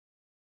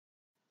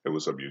Hey,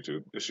 what's up,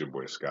 YouTube? It's your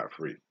boy Scott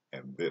Free,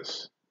 and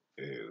this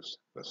is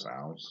the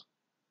Sounds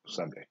of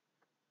Sunday.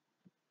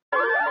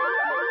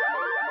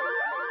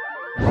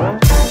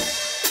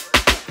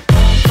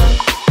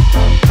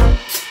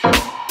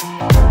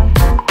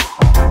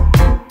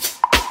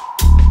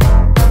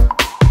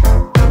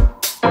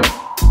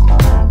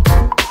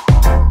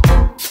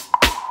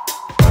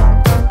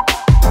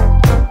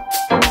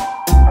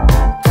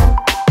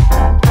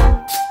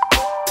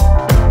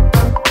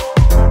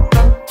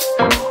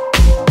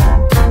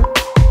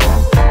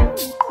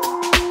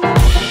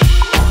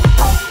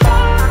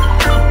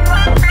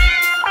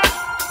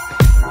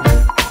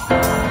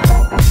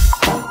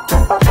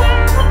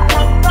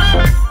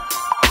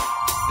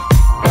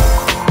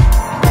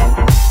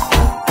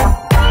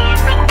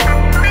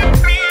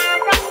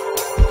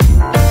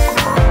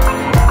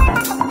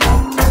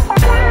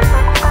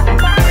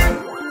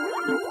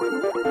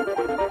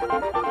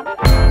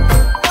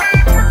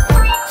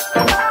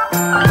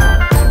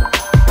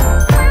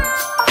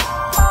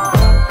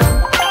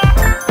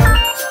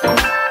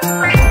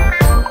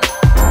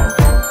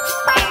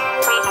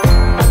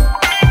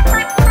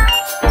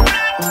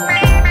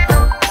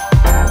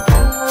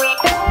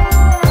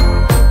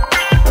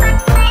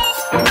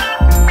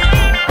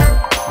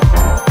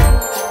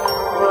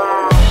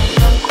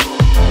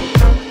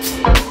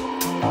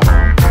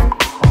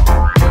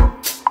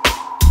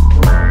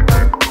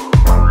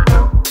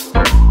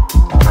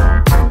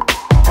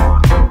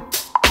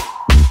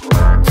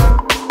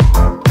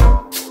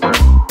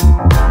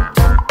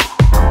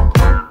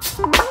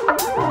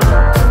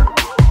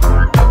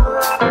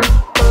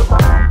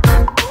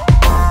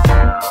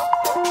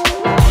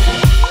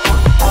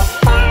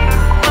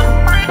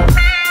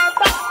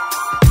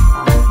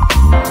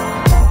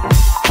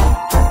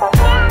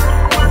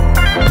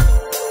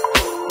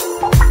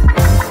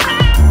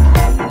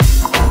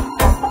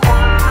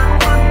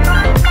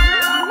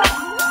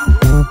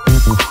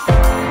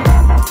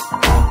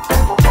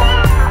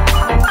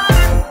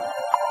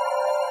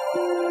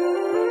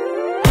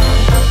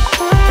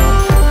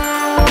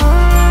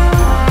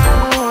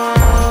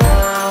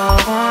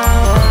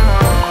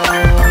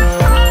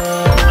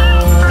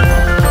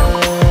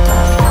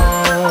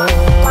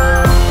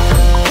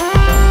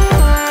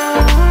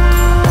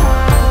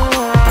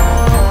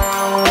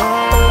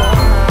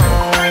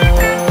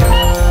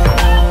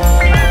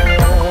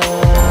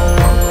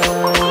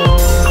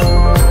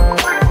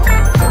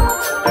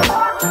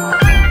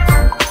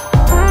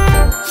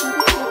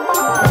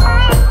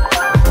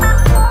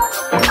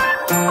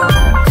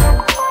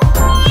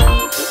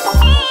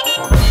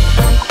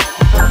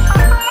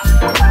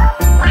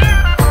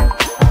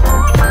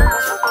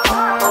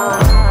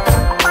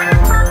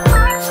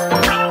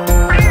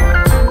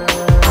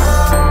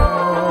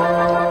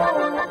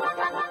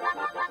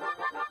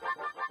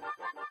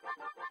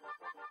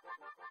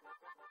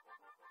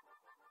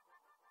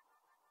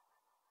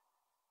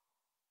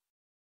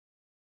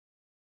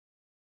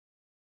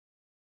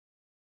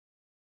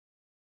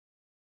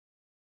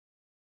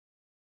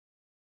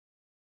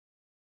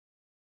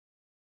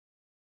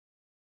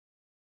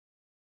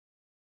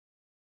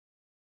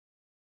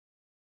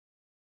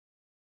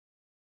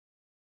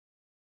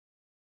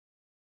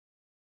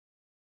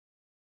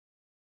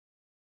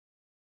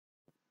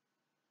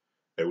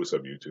 Hey, what's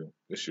up, YouTube?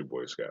 It's your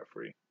boy Scott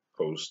Free,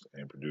 host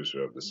and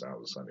producer of the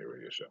Sounds of Sunday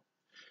radio show.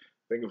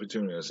 Thank you for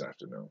tuning in this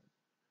afternoon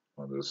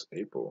on this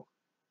April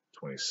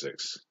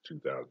 26,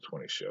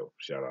 2020 show.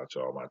 Shout out to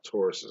all my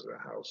Tauruses in the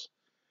house.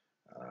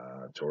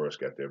 Taurus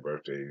got their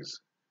birthdays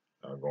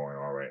going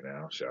on right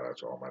now. Shout out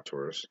to all my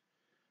Taurus.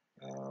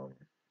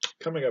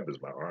 Coming up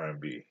is my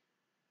R&B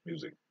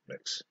music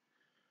mix.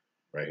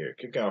 Right here.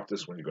 Kicking off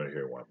this one, you're going to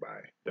hear one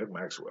by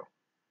Maxwell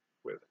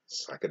with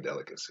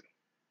Psychedelicacy.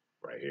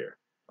 Right here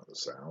on the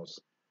Sounds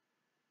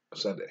of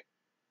Sunday.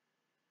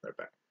 Right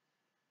back.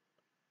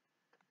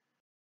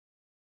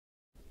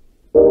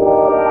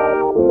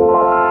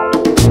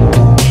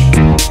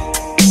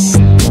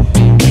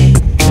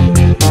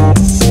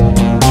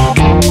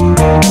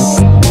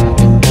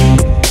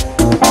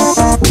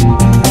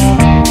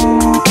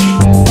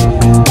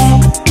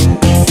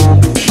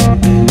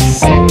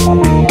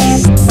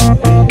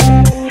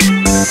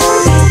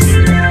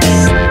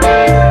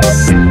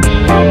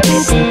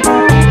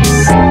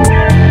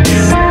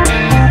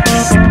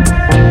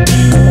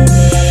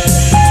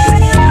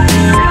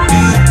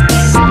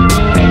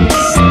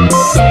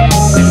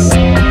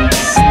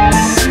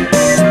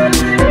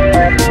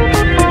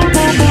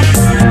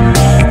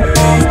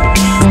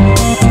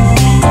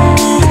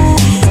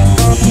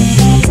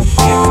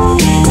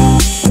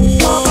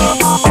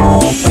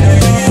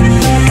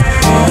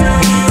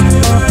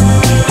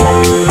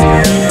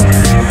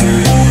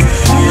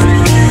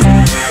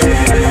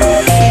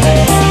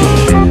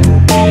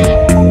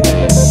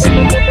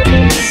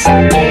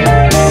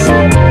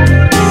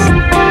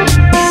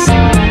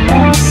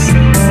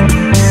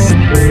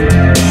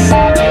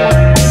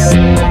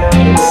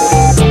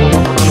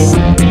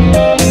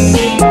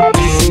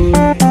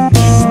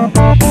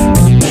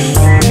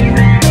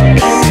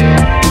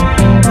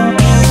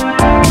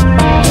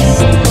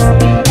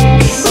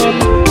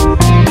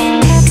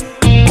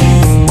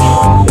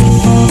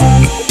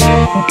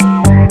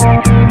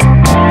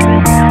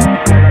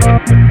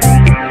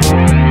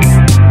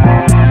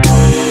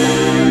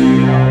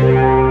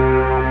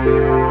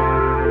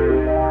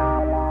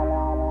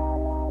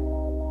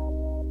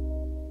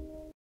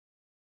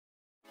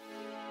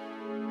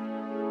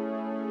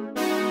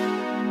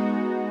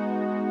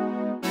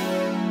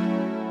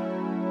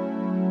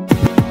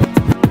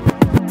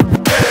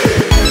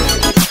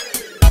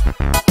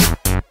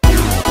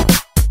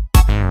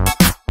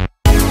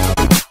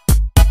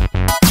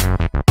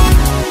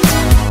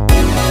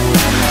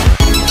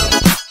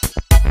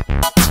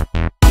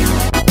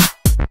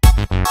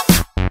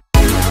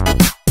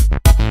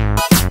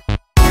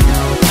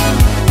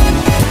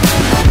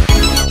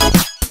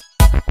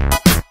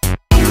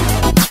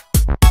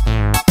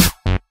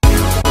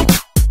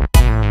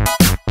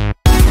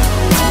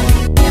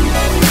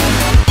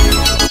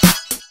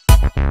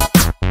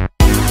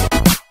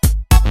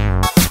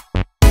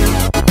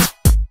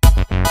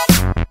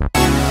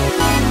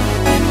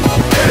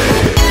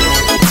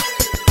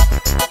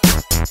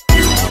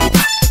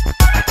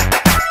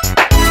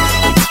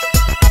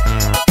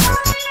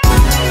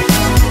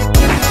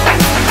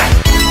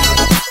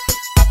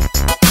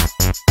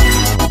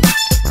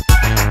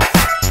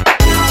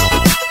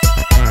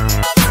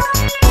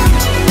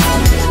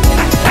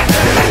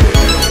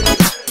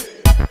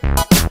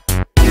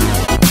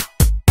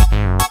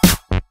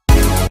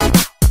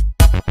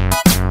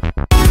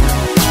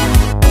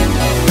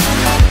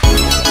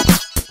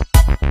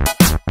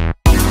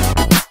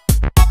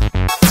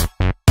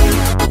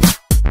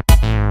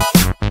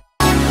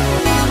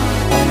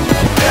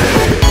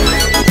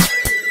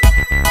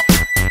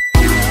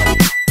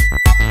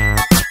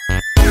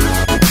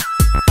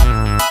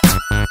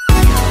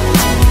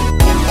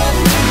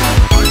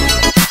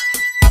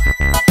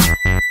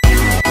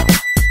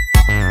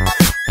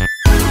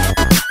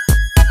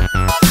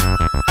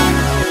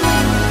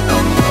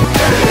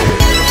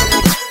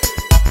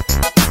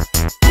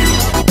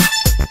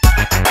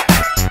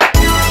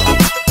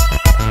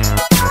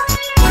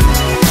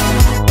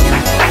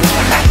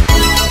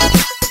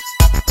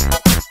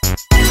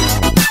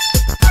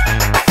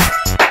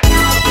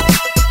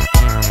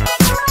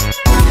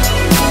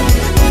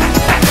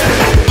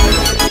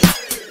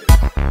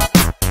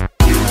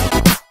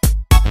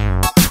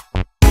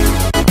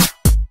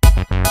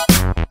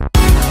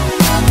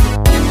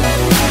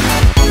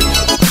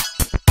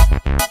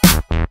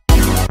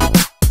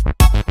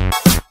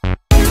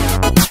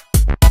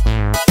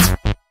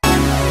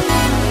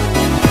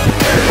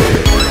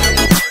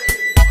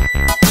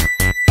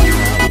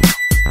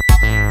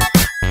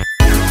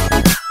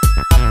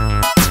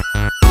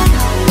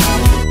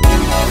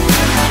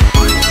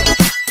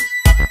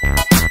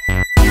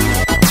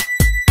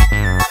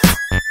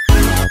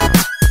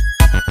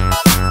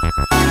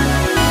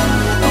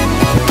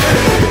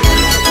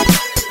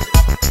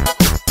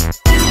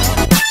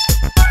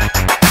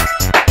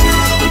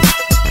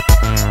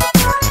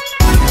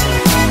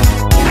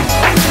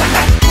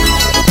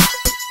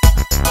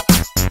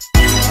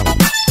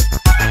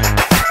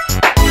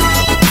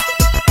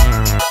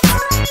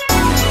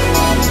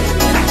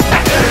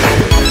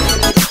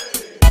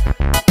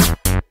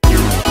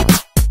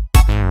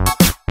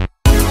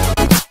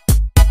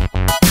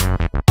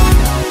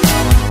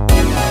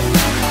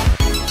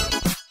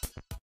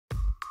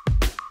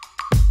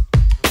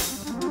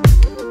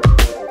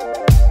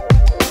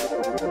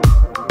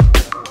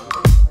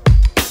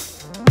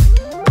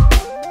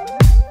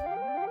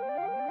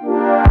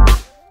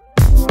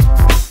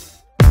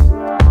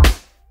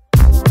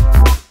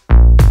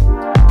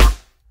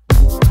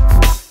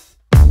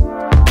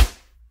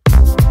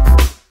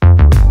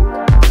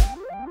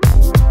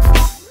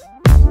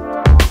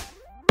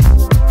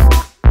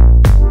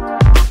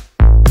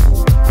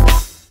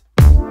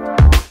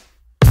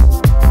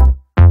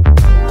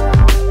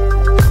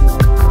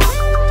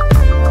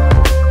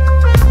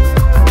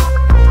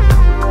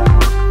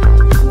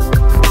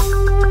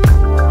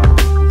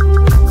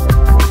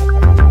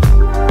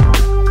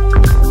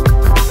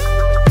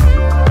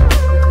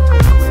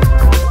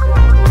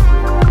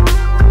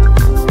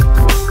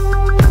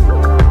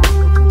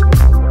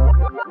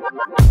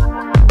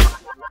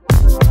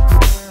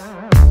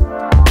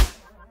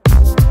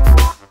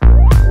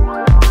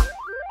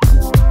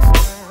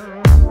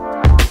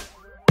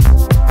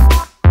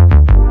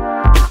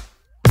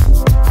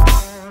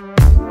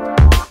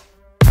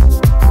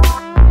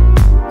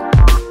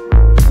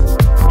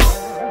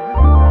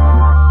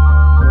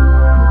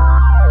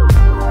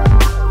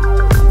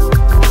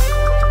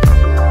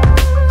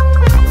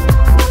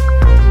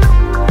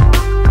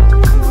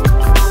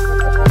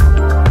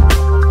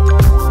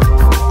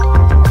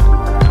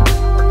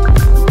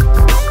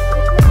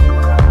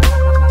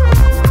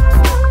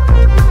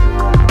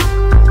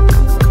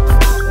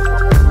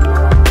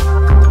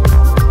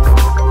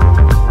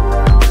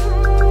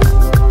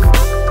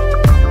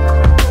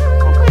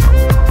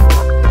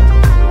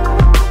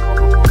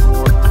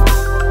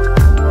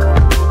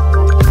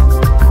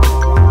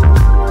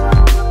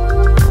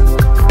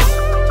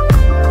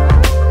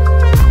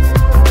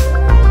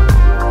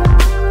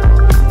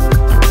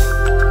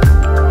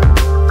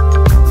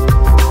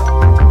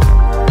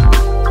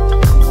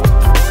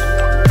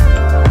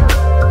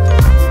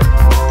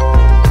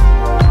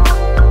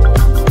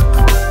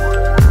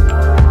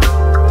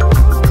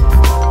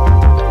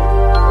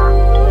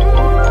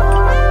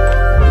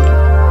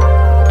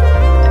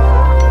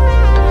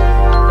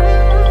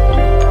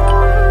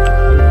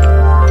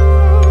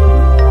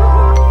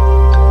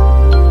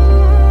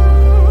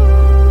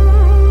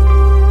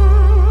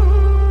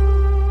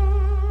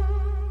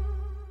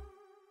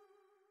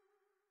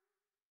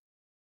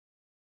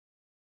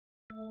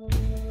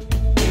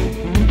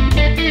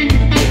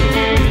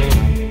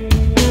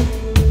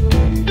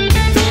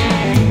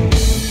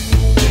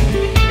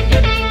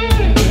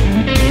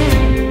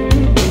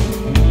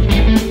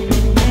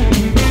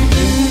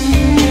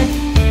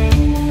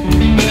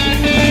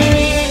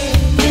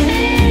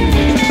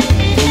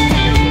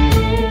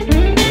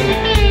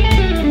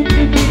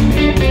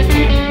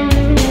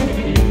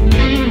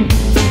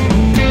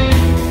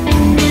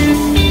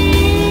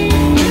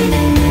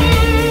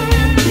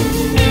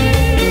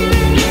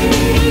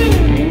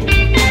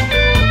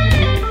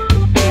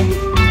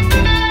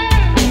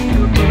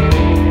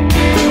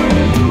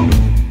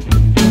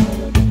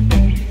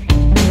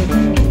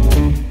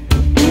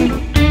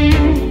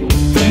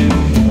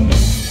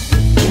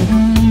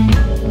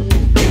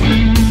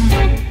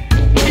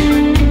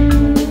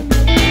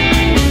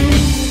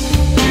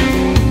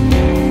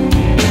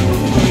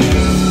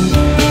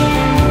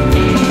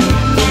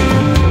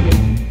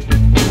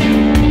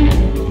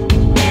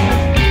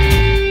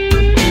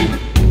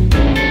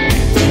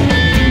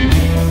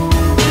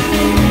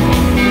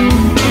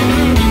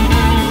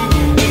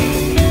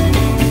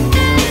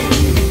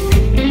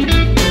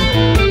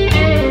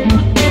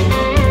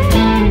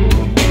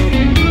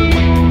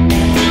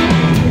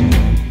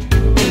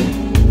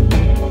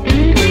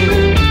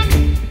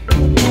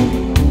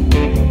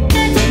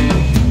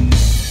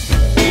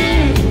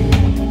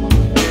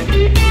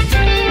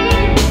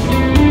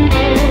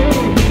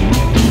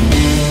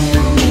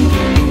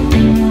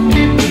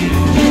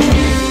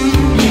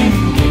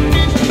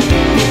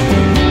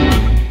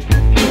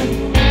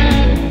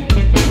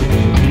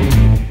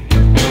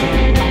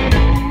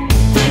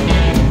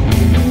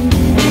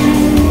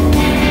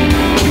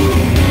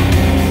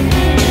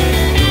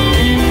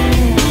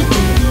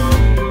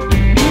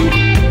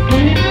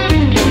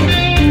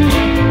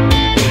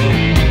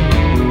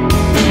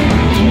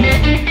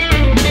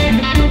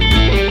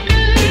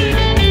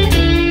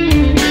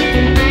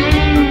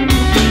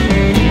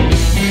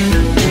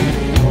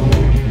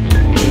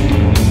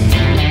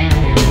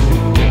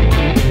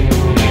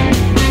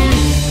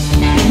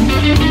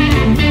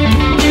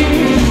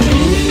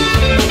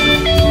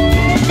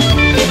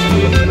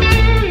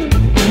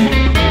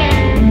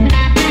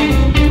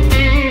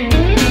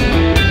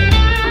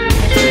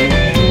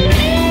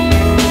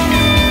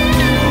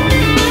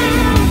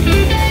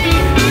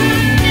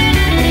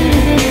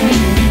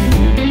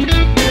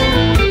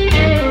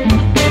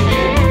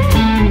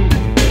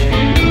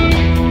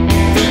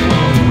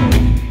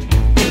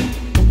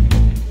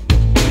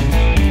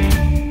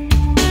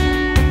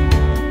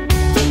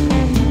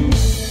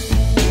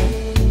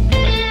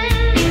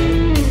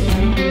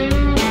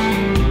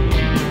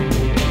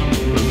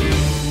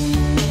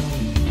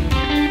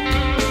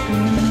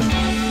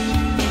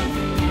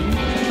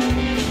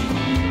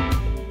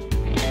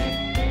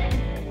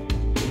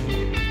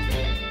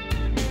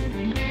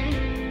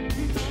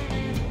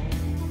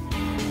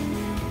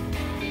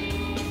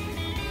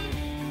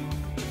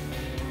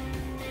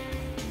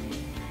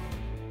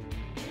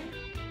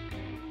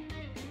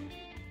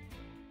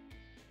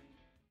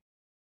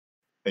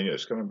 And yeah,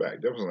 it's coming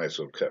back. That was a nice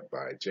little cut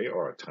by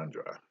JR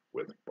Tundra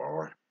with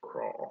Bar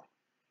Crawl.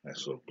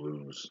 Nice little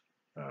blues,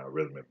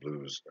 rhythm and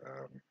blues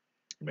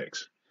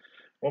mix.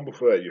 One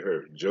before that, you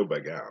heard Joe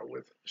Bagale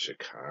with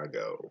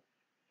Chicago.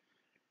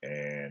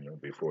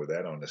 And before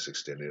that, on this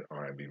extended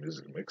R&B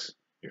music mix,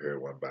 you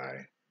heard one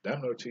by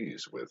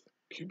Ortiz with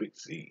Cubic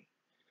Z.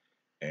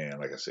 And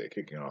like I said,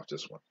 kicking off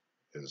this one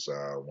is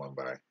one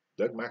by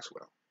Doug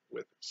Maxwell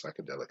with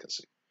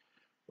Psychedelicacy,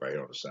 right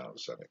here on the Sound of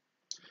Sunday.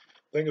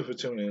 Thank you for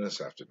tuning in this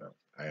afternoon.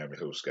 I am your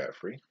host, Scott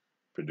Free,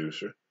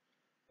 producer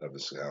of the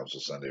Sounds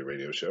of Sunday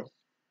radio show.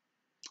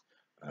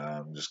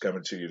 Just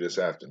coming to you this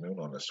afternoon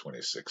on this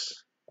 26th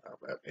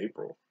of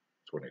April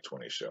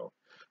 2020 show.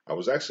 I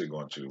was actually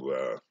going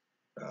to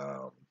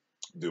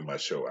do my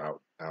show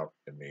out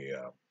in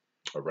the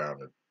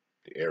around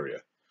the area,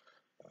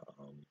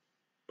 um,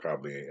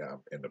 probably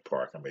in the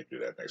park. I may do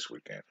that next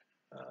weekend.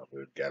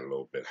 We got a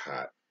little bit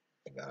hot,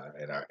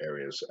 and our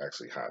area is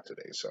actually hot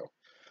today, so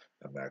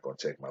I'm not going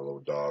to take my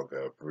little dog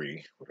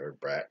Bree with her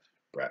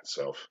brat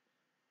self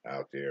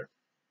out there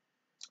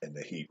in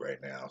the heat right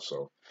now.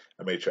 So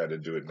I may try to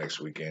do it next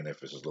weekend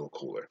if it's a little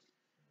cooler.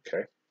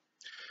 Okay.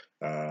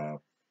 Uh,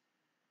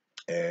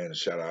 and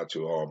shout out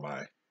to all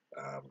my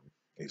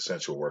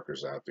essential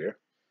workers out there,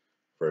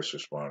 first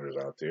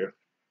responders out there.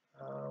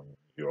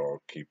 You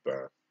all keep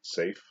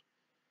safe,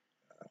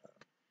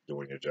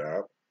 doing your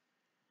job.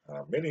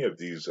 Many of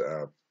these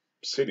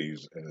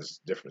cities in these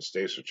different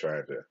states are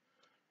trying to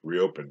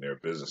reopen their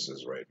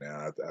businesses right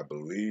now. I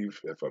believe,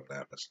 if I'm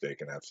not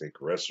mistaken, I think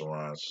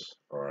restaurants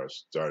are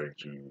starting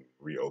to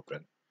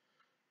reopen.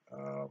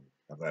 Um,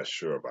 I'm not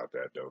sure about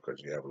that though,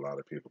 because you have a lot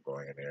of people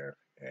going in there,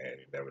 and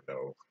you never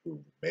know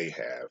who may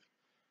have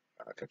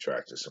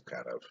contracted some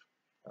kind of.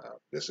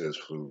 This is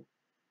flu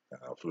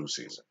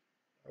season,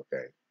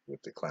 okay,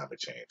 with the climate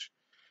change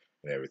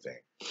and everything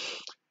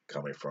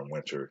coming from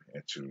winter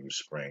into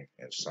spring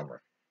and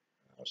summer.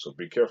 So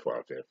be careful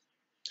out there.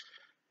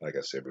 Like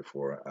I said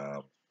before,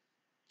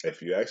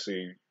 if you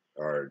actually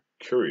are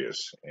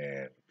curious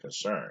and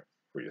concerned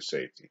for your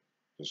safety,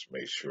 just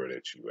make sure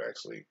that you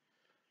actually,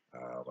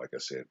 like I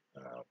said,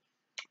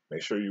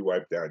 make sure you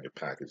wipe down your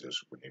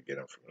packages when you get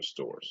them from the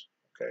stores.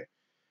 Okay,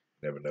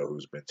 you never know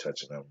who's been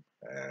touching them,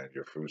 and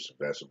your fruits and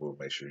vegetables.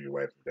 Make sure you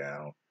wipe them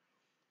down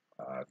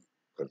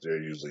because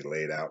they're usually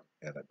laid out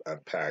and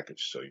unpackaged.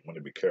 So you want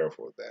to be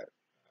careful of that,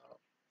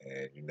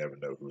 and you never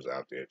know who's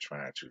out there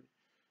trying to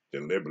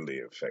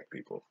deliberately affect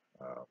people.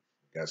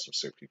 We got some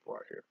sick people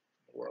out here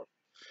in the world.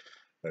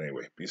 But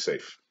anyway, be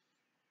safe.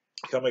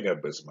 Coming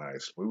up is my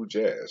smooth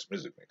jazz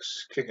music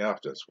mix. Kicking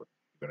off this one,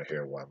 you're going to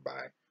hear one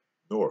by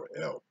Noir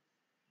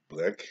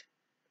Black,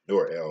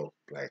 Noir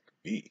Black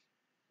B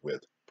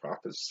with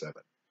Prophet 7,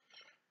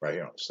 right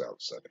here on South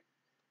Sunday.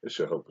 This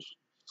your host,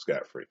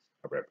 Scott Free.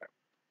 I'll be right back.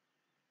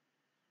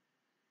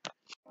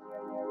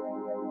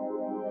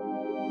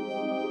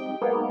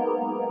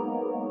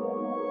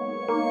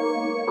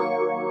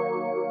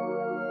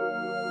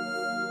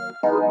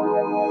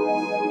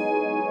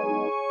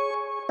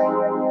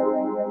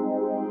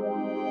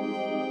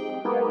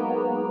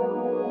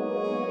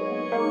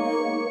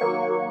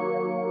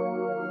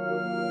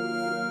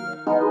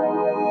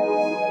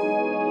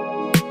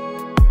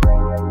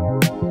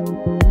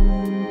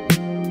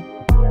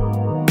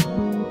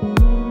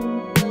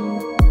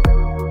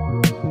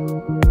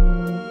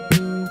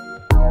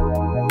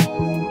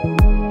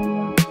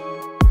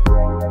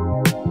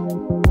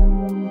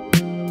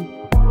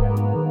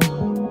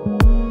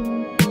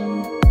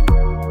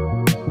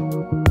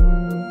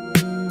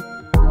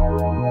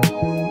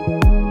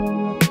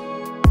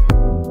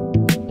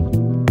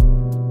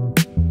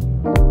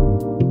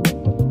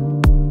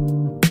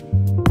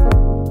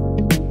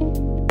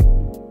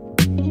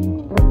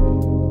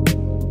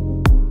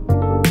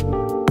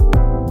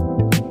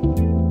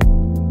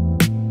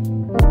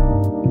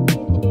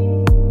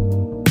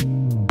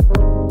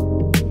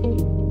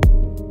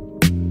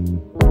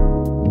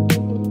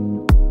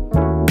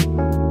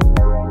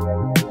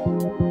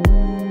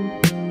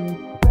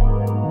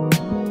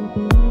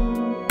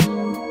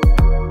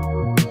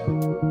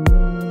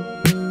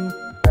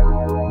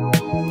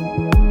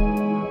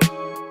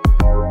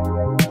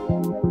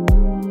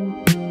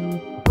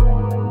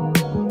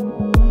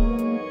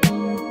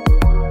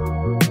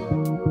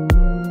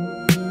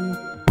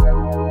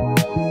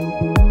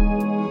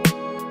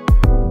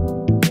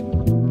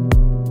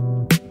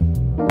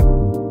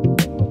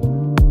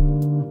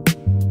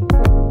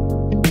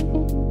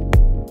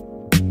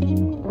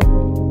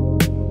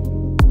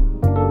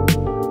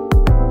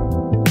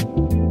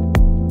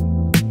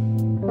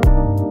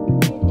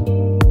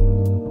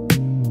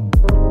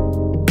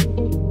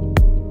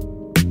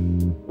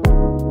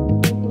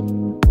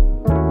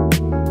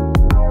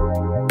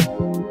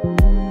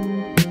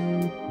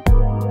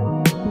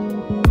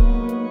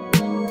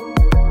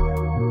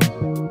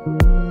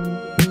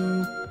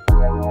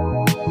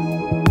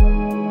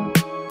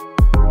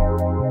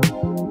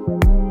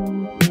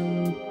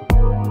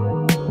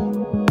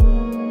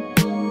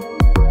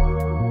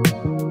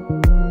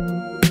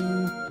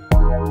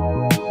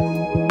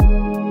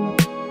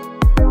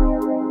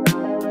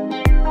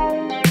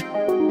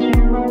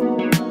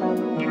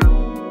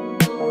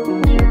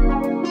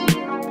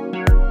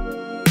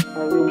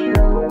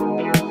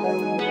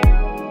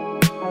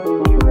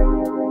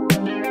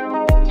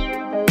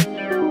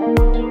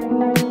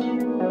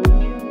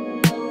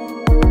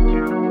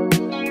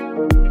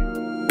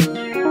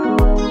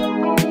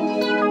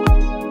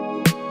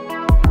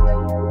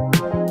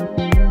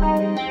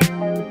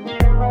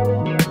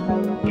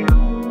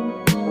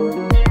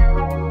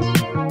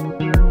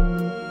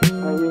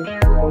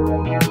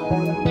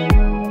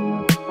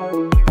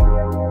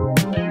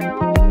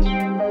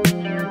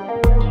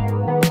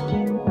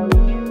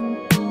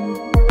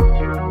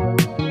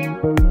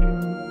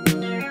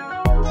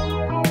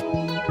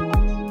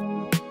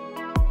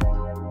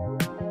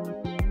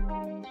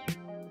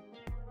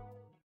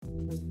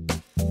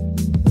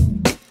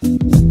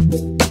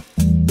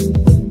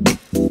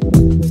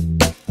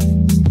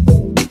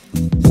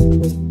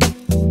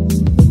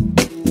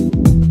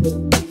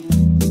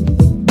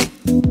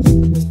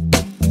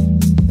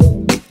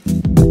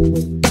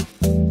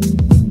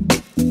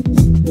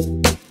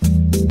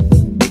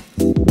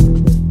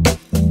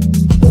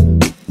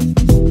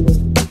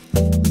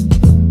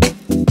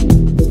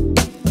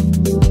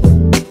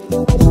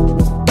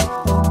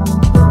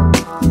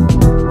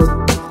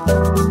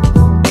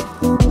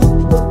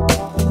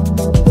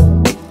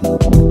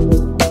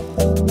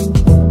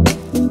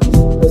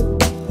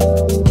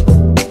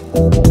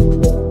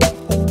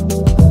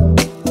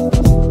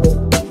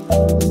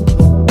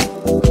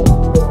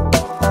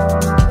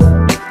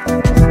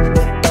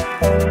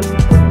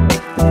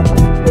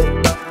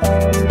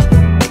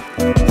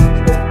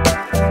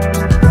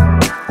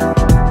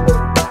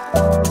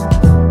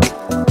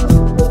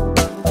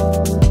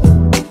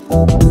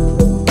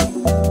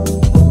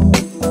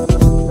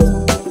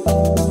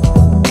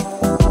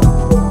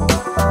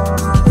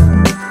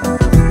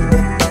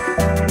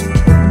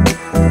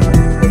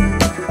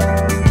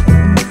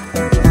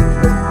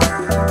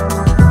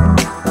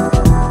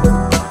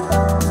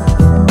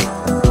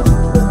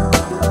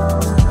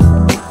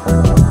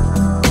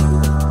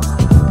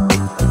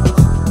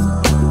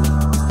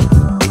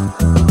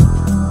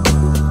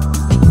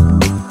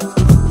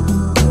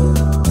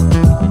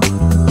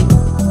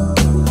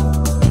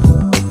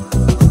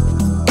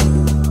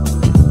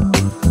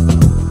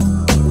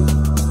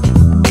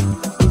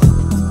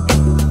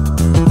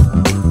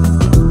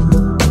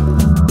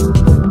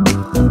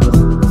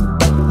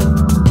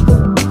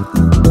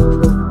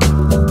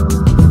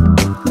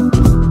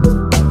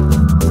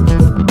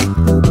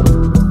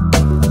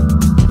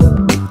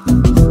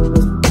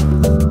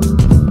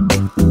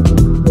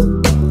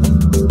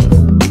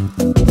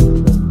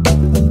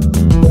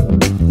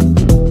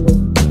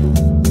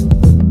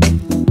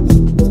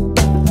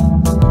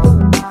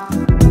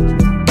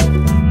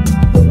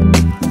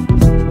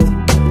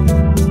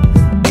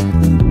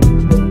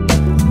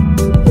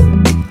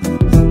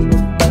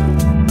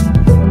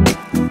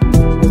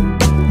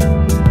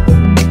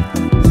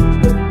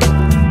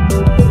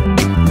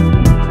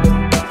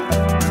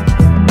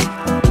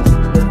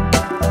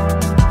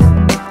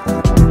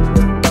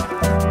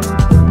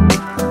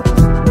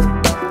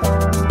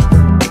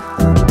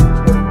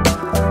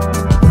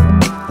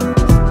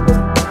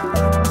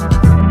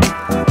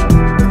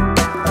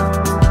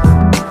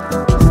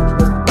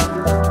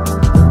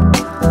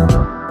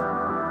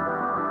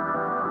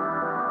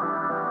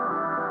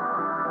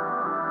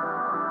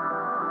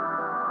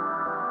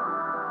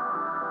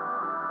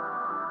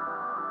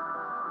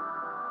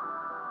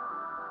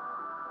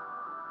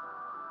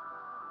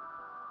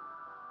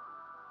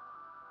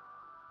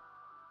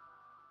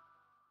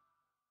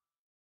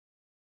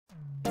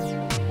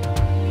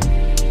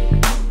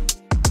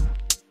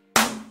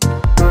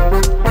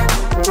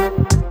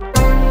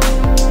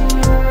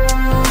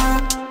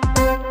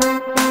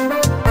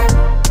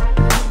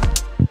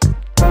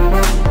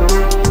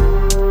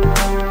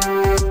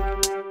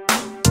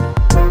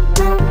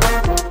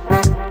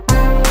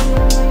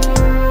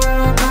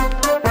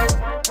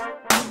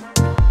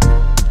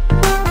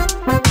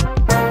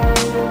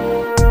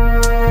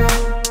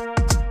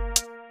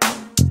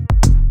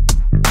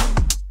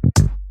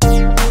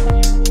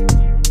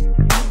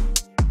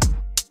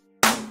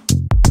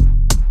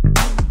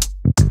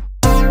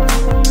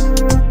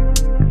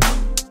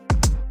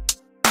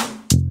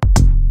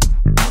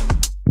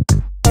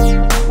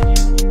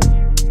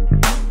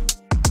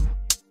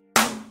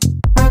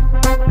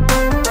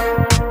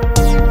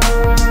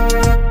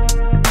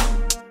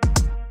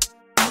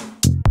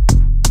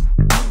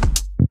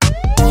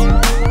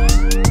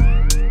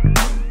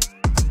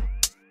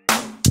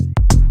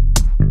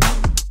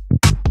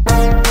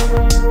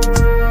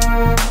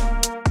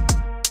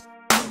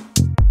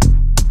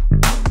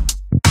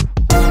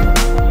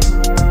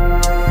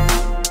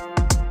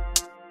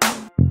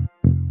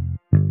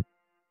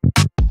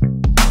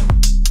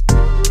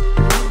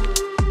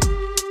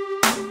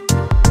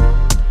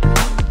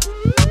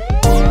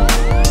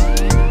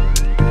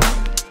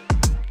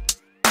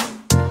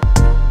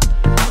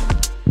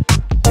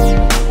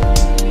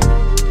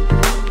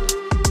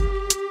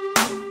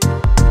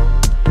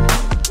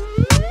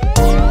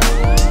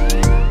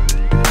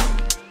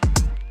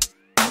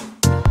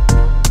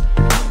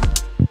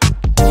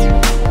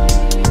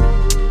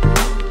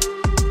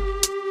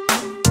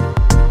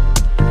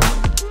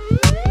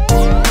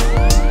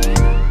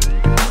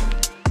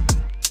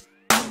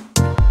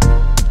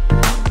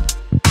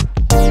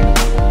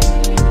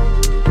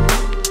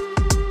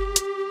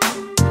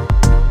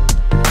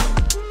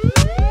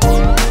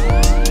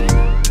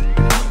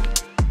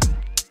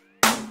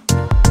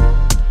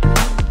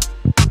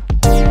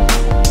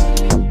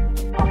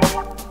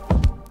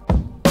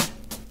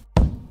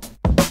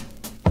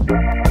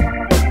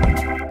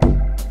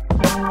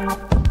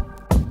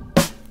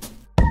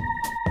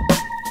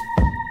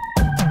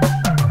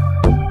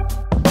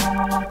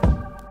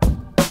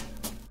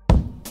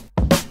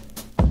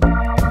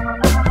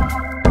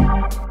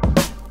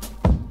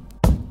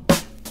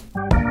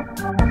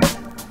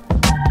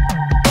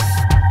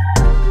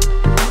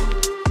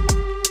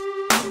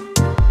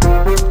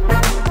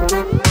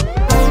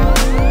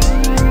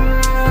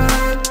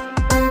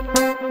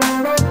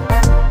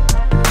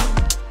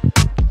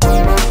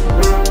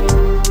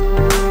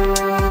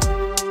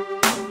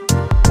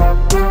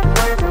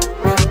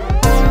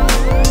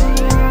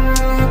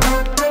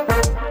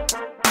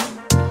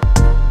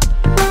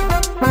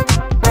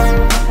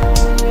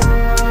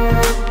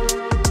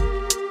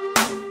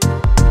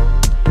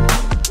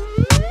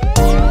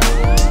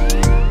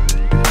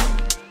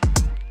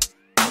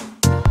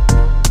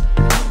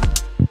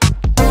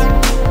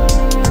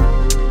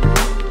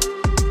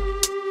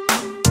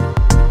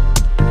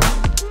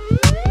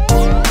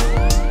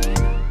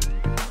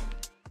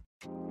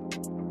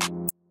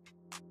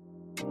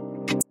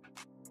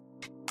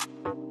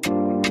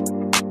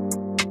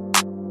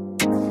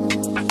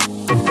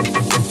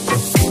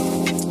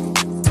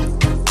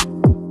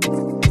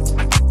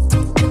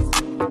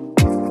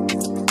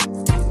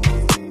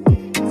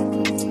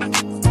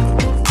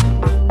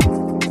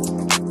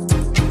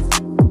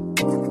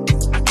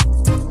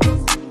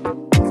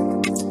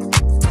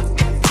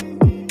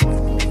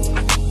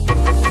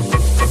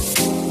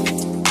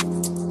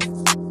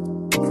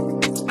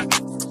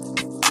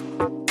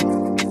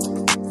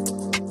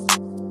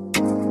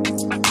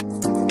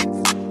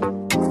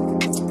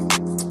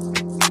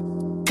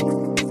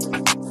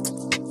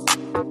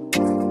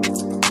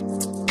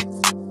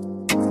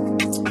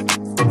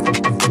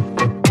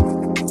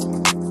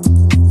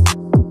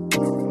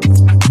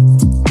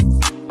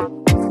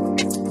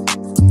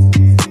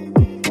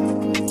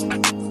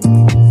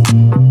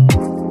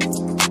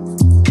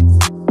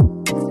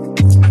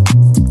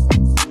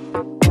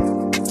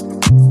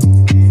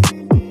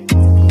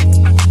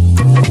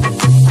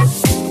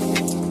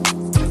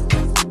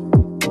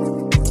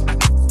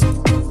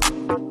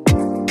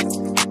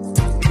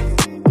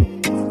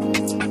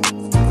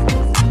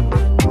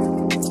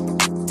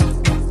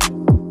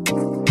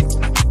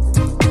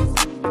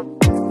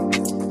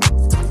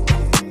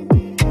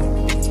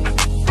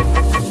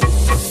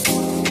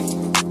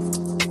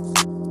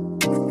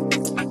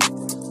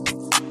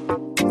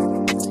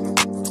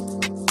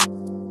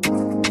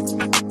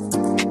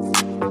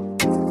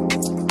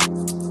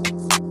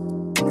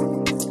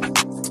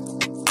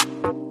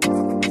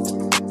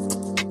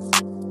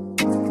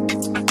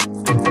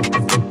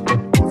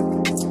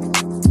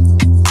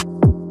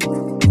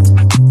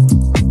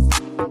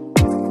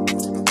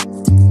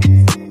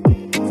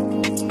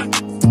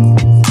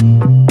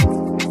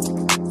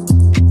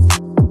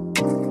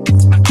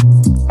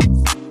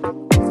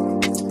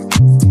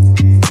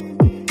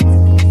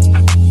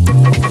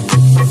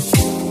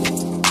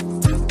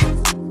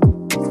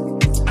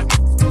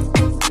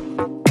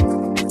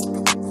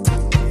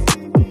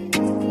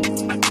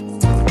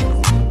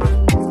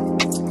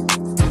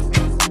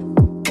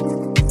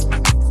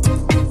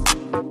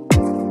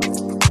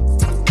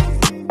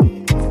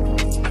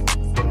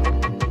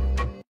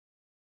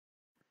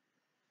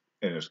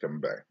 coming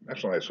back.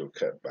 Next one was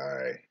cut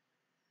by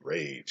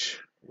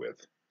Rage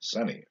with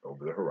Sunny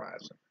Over the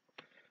Horizon.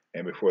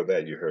 And before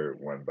that, you heard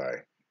one by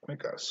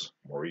Quincas,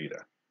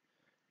 Moreira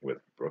with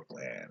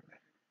Brooklin.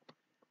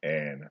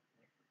 And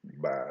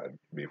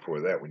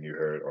before that, when you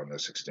heard on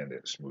this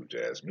extended smooth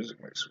jazz music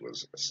mix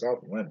was South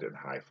London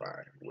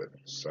HiFi with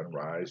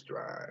Sunrise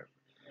Drive.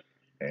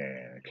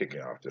 And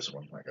kicking off this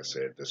one, like I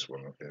said, this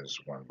one is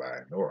one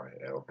by Noir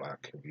and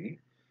Blanc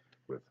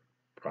with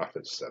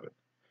Prophet 7.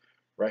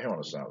 Right here on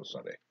the Sound of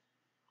Sunday.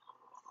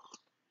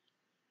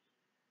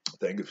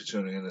 Thank you for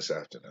tuning in this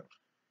afternoon.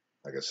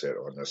 Like I said,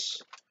 on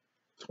this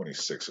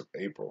 26th of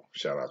April,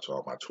 shout out to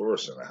all my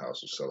tourists in the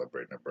house who are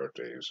celebrating their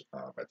birthdays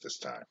at this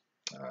time.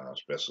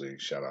 Especially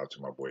shout out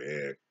to my boy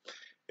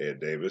Ed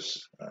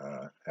Davis.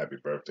 Happy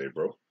birthday,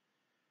 bro.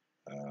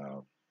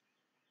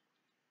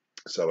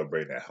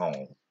 Celebrating at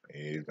home.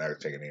 He's not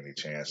taking any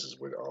chances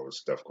with all this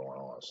stuff going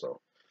on.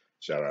 So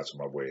shout out to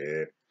my boy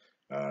Ed.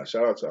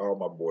 Shout out to all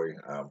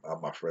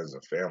my friends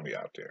and family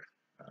out there.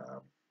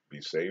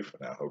 Be safe,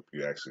 and I hope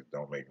you actually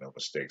don't make no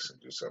mistakes and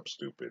do something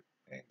stupid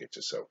and get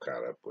yourself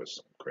caught up with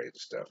some crazy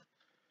stuff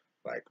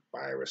like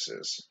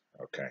viruses.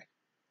 Okay.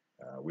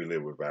 We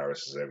live with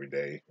viruses every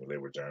day. We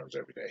live with germs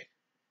every day.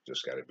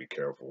 Just got to be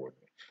careful with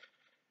me.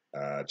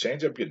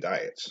 Change up your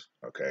diets,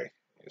 okay?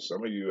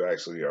 Some of you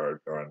actually are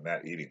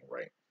not eating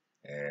right,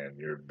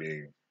 and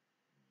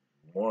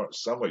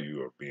some of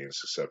you are being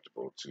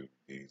susceptible to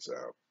these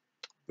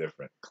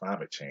different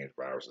climate change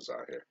viruses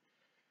out here.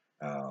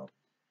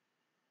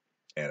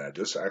 And I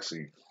just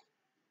actually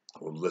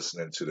was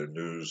listening to the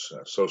news,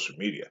 social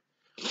media,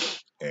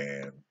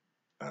 and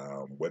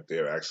what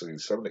they're actually,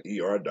 some of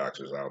the ER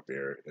doctors out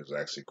there is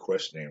actually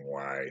questioning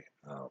why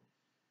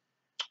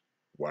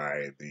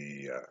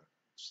the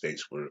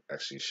states were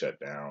actually shut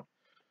down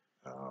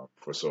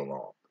for so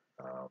long.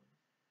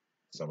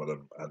 Some of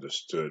them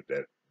understood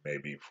that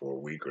maybe for a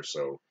week or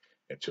so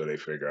until they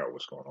figure out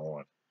what's going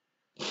on.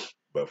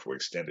 But for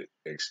extended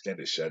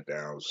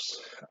shutdowns,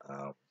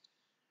 a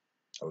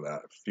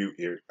few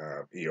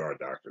ER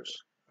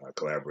doctors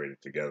collaborated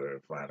together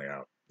and finding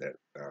out that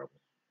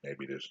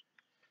maybe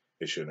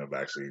they shouldn't have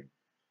actually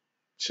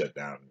shut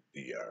down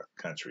the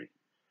country,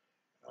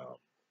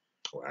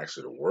 or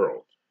actually the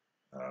world,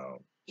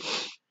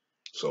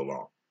 so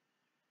long.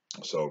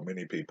 So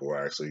many people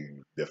are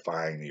actually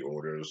defying the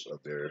orders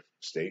of their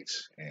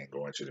states and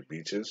going to the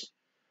beaches.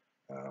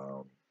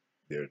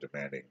 They're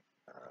demanding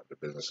the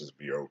businesses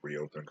be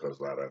reopened because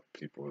a lot of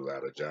people are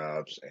out of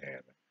jobs,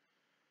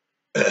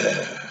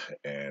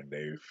 and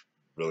they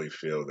really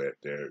feel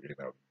that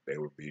they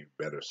would be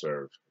better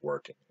served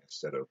working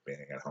instead of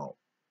being at home,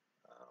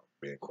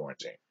 being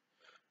quarantined.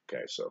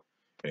 Okay, so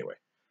anyway,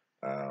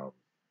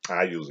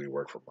 I usually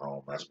work from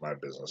home. That's my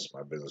business.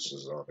 My business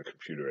is on the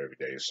computer every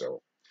day,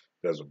 so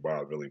it doesn't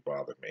really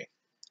bother me.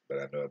 But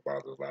I know it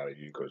bothers a lot of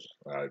you because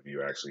a lot of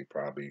you are actually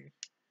probably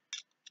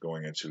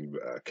going into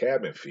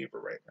cabin fever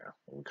right now.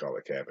 We call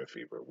it cabin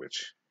fever,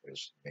 which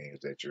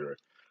means that you're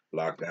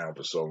locked down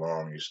for so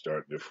long,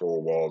 the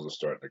four walls are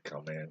starting to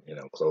come in,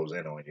 close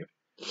in on you.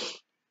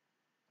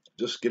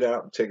 Just get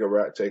out and take a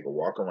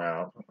walk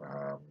around,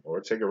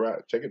 or take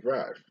a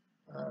drive.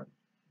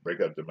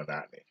 Break up the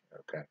monotony.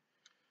 Okay,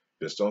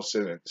 just don't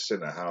sit in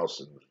the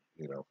house and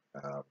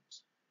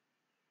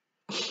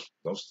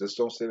don't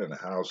sit in the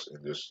house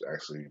and just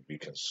actually be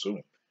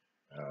consumed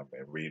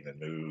and reading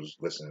the news,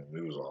 listening to the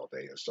news all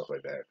day and stuff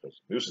like that. Because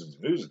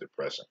news is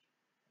depressing.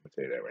 I'm gonna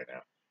tell you that right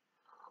now.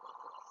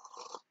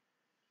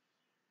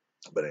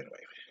 But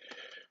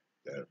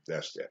anyway,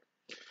 that's that.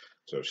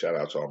 So shout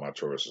out to all my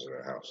tourists in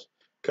the house.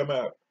 Come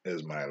out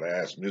is my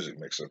last music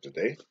mix of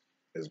today.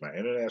 Is my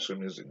international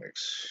music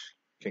mix.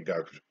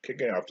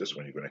 Kicking off this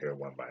one, you're going to hear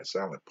one by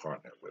Silent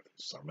Partner with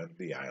Summon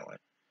the Island.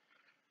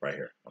 Right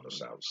here on the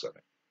Sound of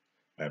Sunday.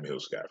 I'm Hill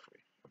Scott-Free.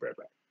 I'll be right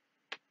back.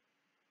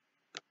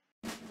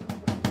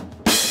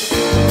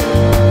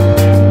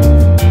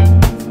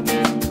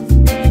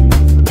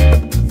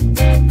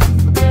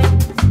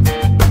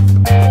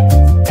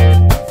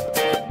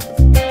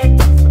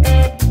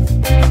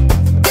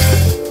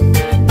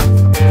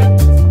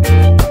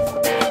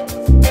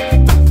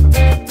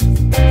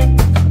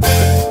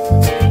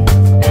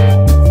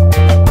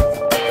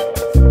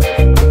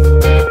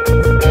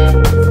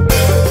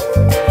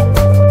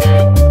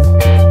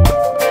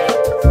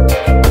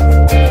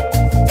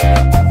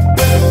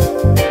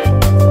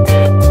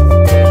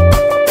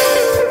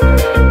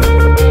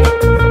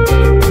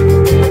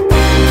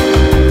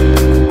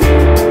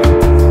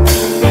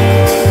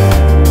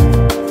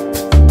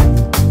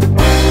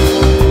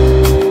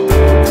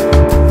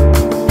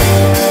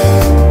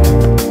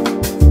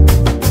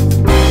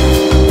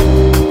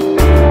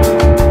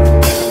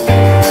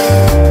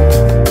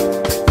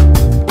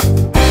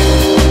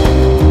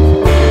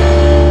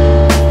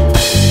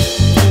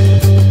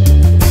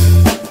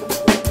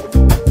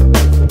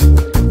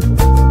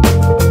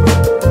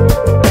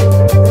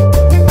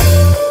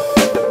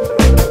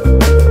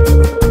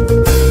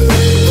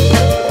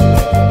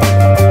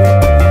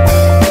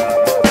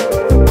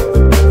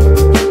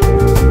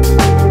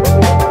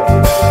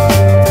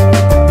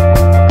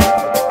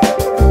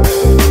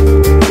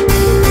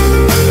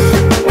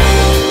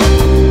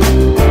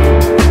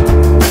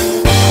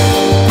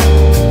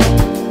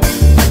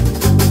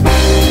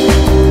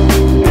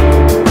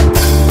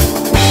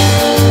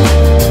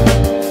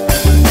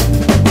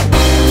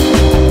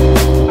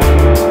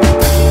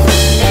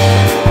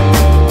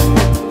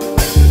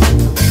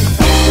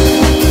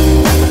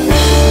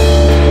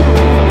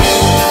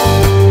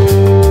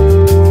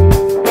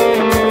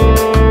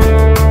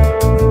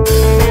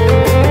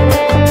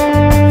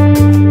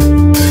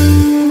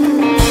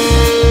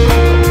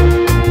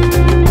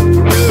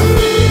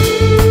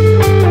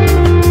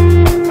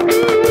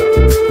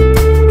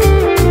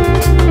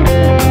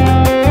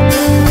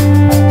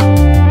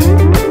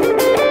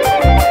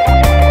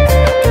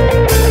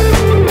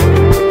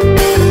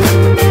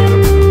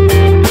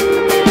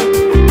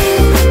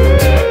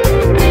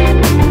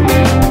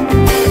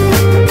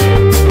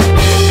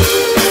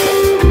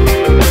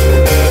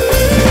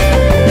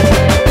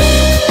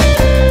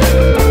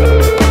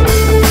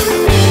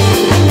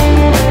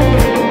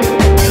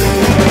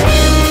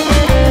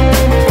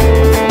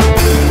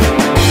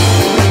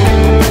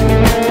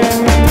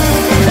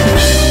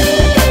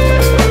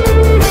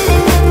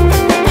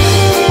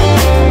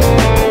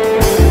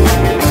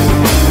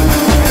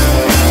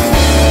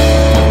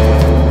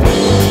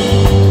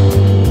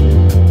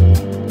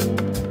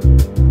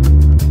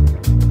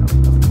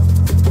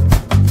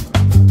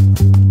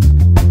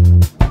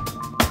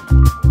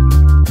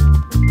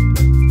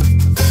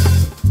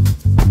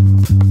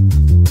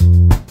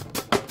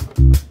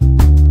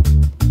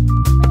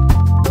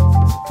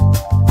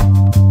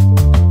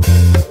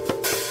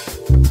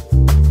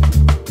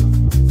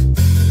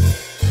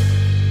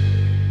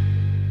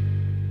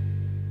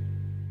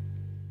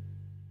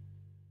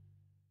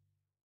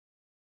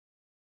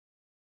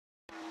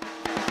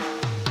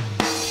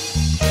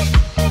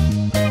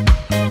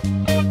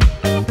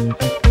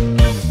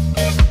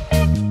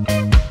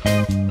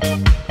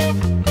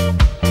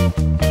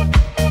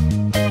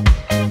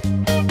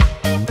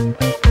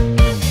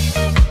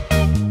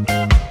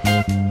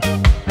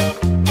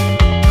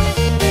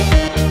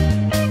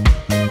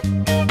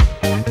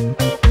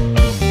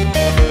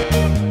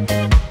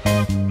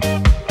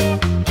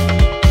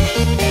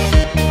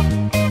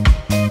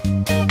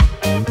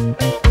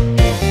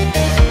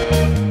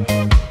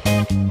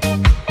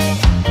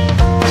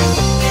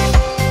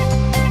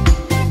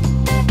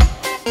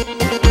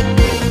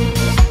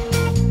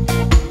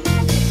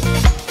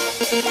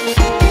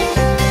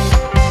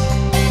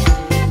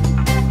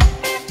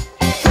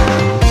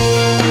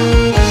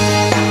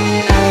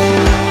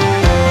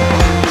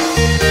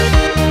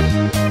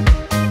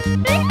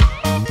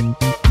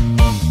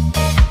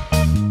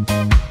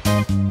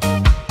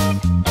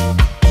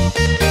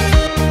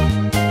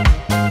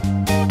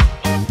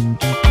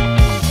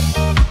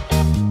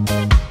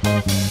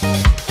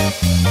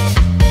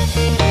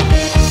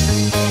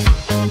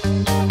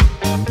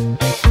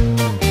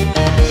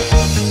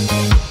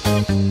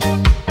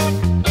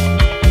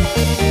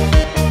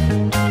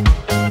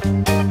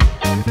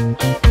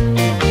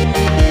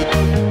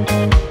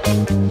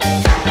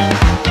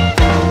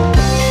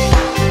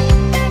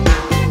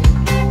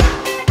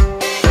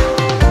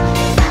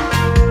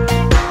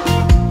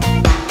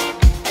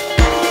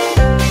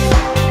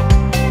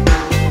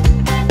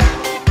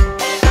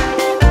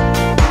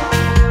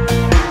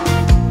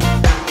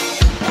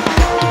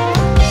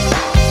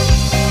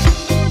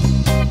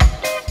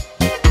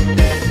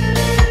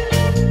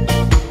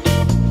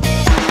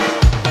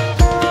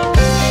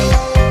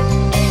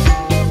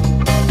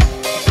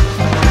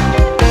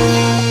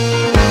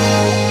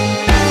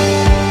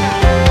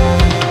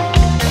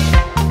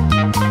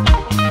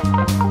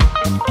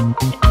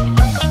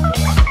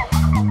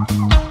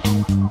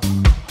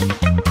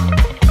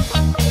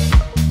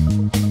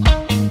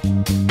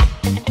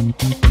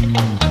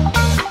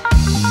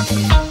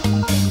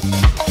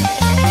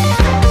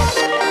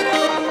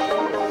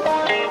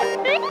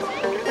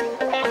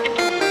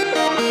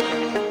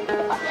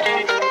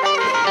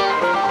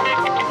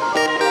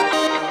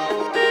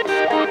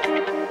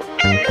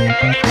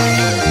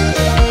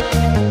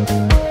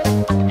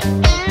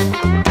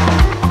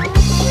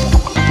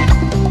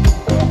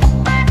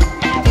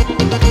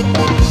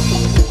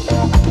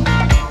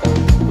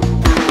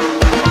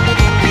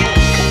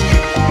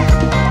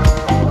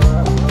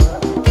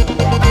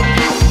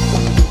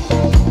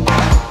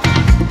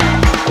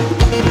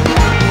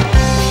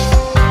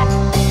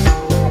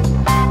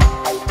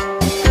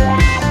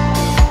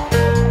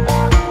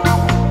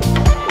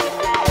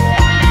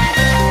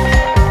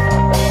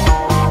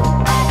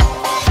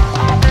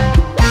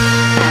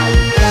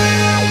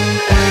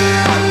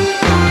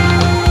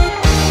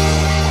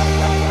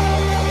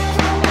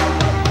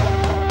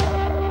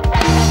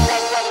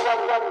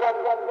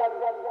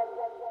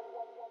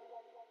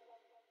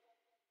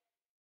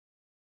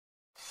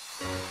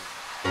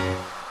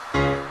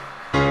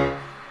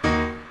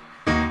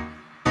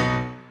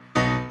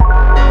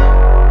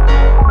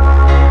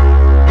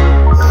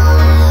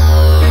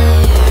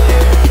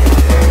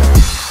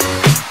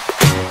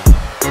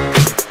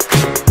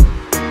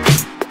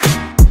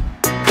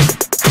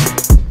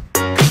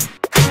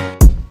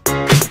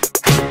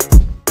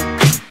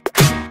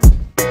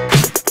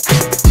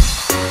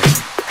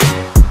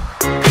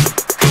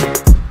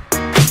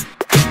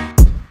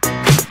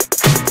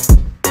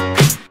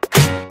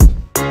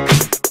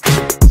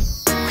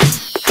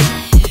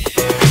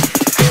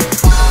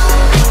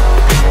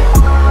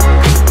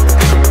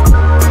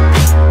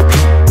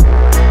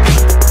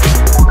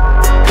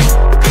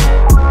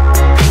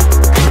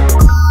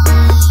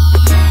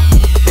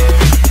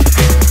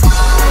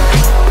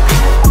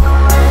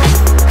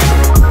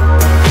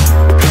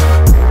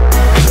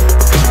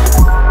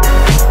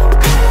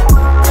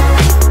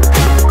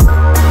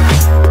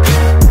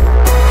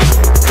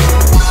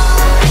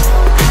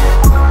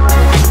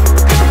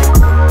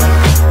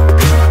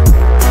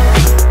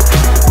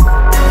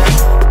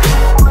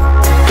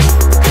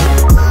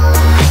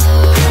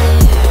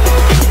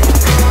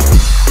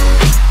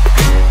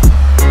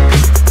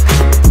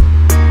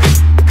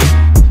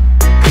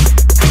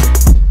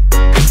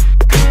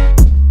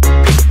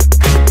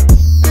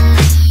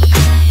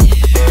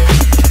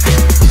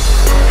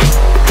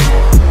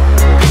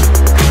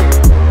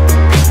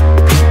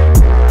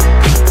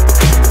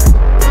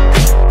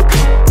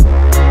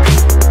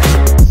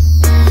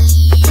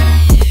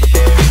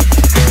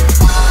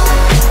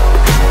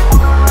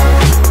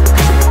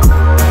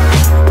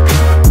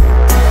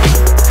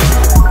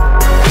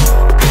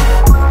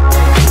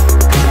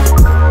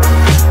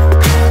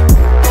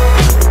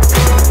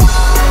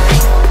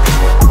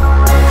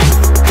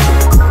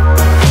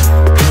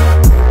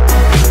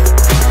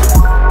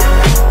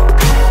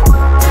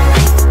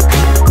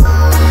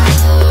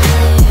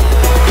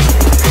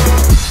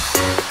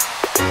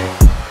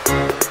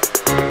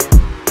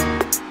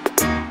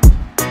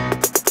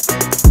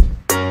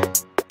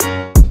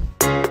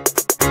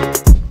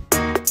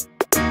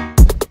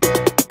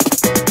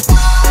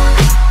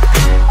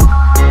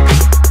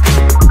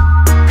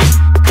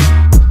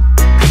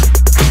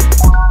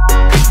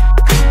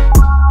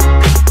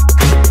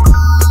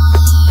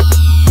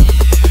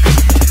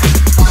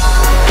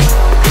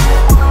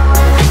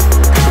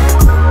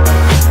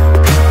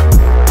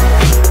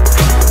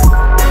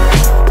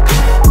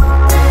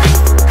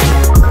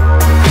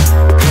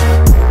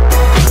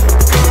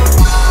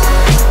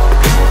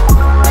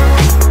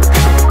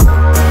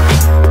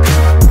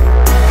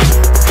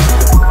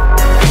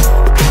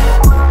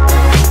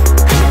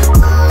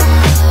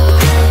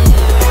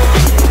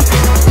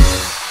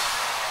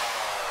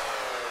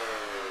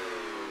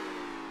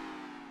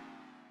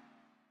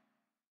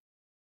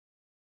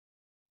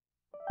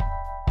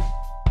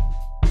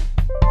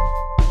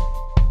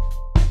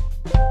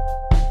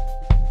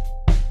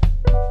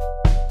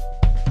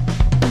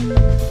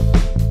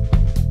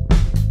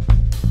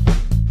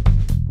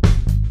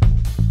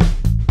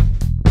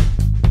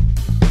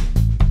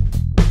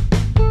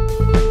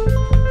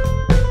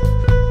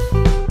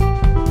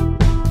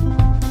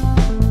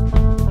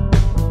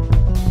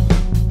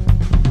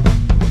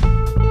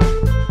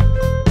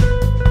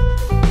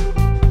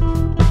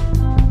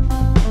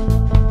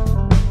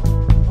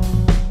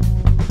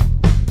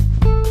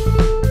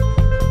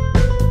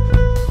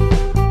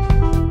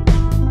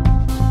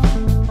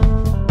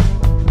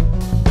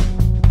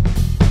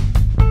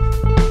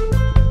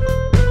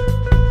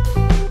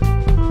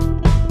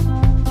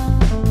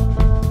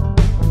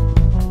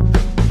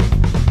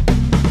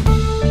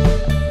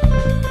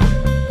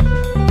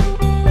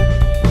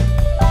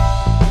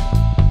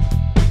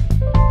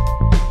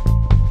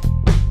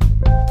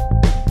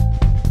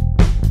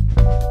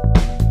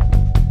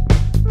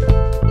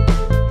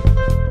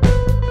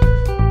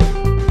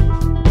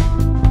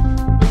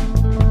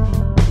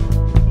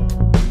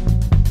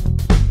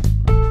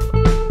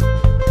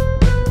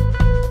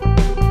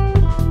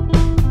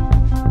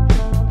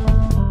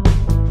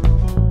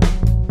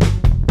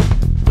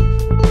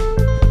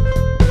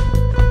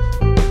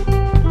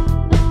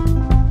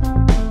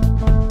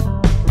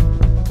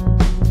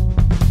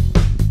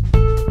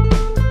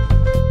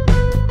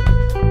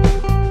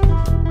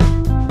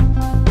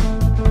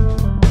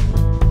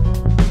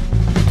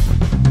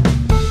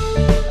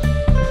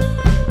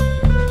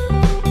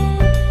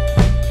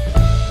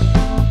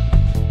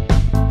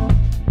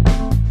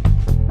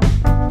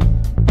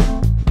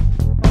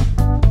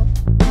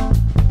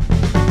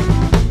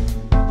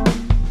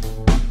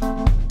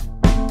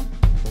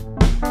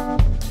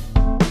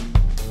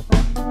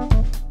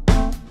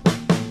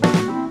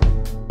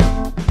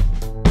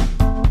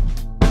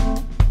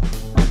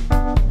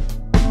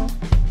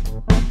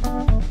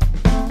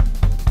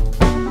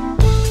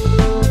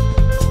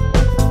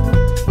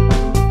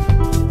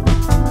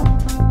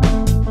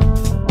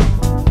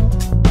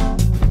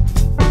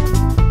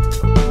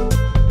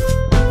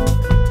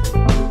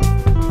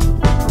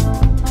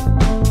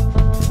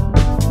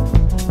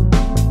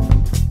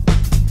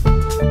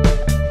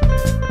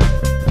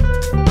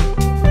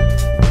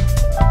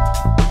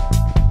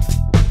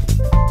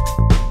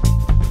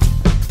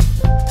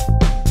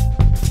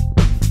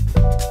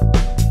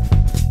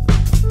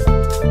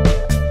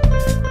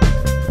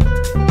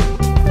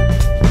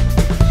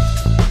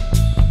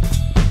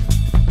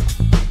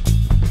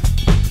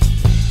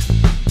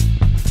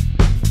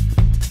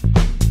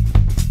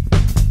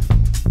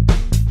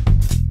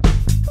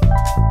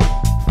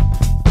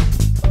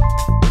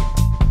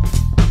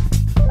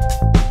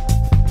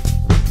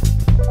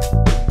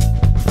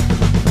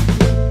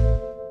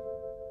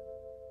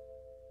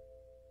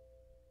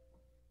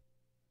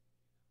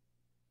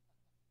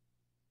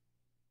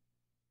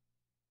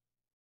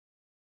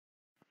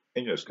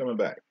 And yes, coming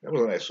back. That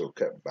was an actual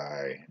cut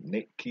by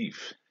Nick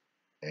Keefe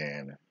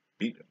and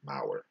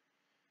BeatMower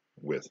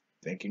with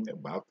Thinking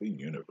About the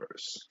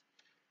Universe.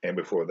 And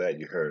before that,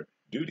 you heard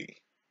Duty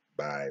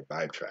by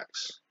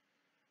Tracks.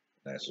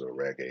 Nice little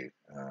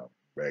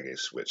reggae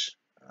switch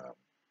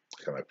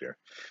come up there.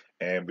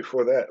 And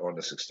before that, on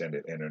this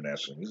extended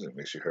international music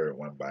mix, you heard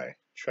one by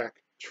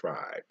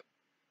TrackTribe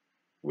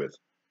with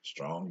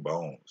Strong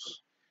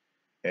Bones.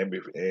 And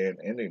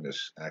ending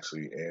this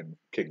actually and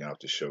kicking off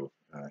the show,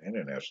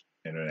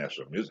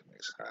 international music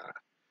mix.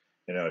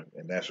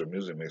 International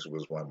music mix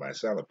was one by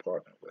Silent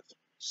Partner with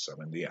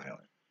Summon the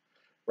Island.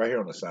 Right here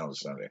on the Sound of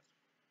Sunday.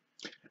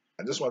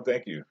 I just want to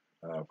thank you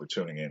for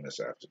tuning in this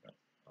afternoon.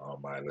 All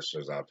my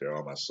listeners out there,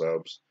 all my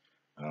subs.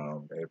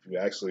 If you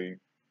actually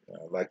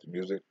like the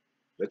music,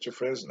 let your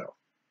friends know.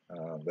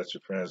 Let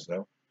your friends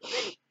know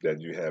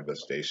that you have a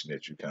station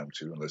that you come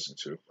to and listen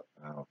to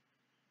um,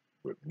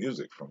 with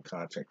music from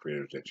content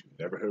creators that you've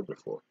never heard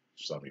before.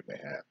 Some you may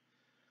have,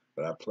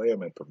 but I play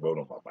them and promote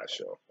them on my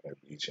show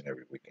each and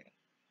every weekend.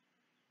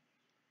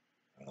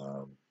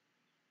 Um,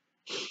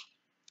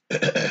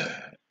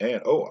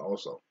 and oh,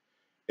 also,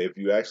 if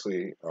you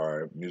actually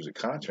are music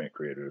content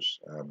creators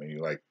and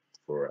you like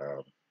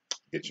for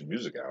get your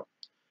music out,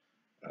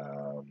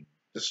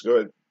 just go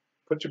ahead,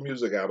 put your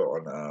music out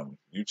on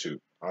YouTube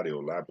Audio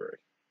Library.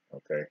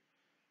 Okay,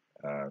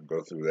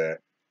 go through that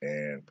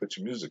and put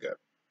your music up.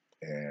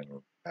 And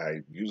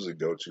I usually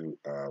go to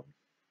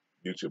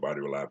YouTube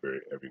Audio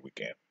Library every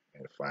weekend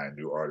and find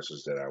new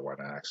artists that I want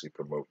to actually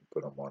promote and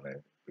put them on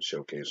a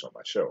showcase on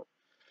my show.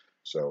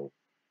 So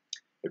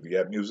if you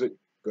have music,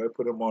 go ahead and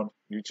put them on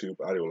YouTube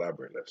Audio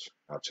Library list.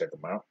 I'll check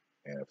them out,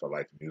 and if I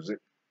like the music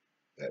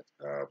that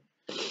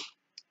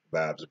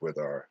vibes with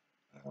our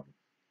um,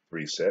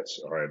 three sets,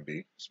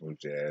 R&B, smooth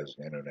jazz,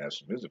 and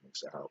international music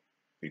mix, I'll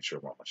feature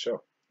them on my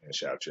show and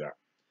shout you out.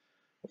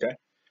 Okay?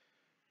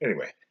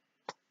 Anyway,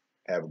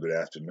 have a good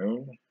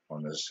afternoon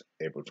on this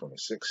April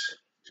 26th,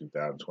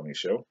 2020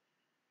 show.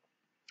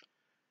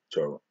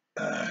 So,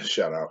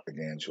 shout out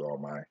again to all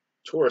my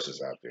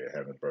tourists out there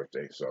having a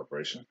birthday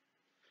celebration.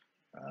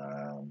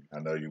 I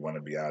know you want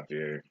to be out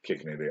there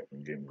kicking it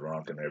and getting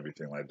drunk and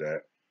everything like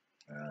that.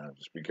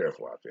 Just be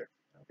careful out there.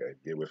 Okay,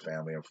 get with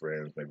family and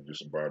friends. Maybe do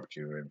some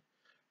barbecuing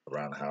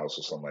around the house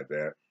or something like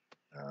that.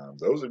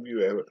 Those of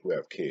you who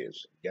have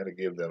kids, you got to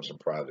give them some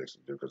projects to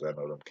do because I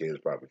know them kids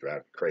probably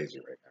drive you crazy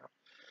right now.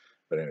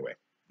 But anyway,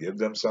 give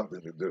them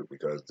something to do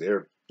because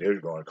they're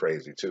going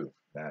crazy too,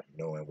 not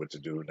knowing what to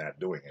do, not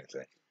doing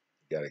anything.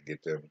 You got to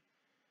get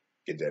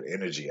that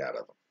energy out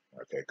of them.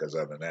 Okay, because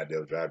other than that,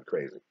 they'll drive you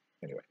crazy.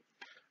 Anyway,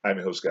 I'm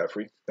your host Scott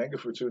Free. Thank you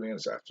for tuning in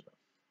this afternoon.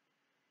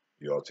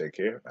 You all take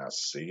care. I'll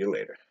see you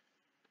later.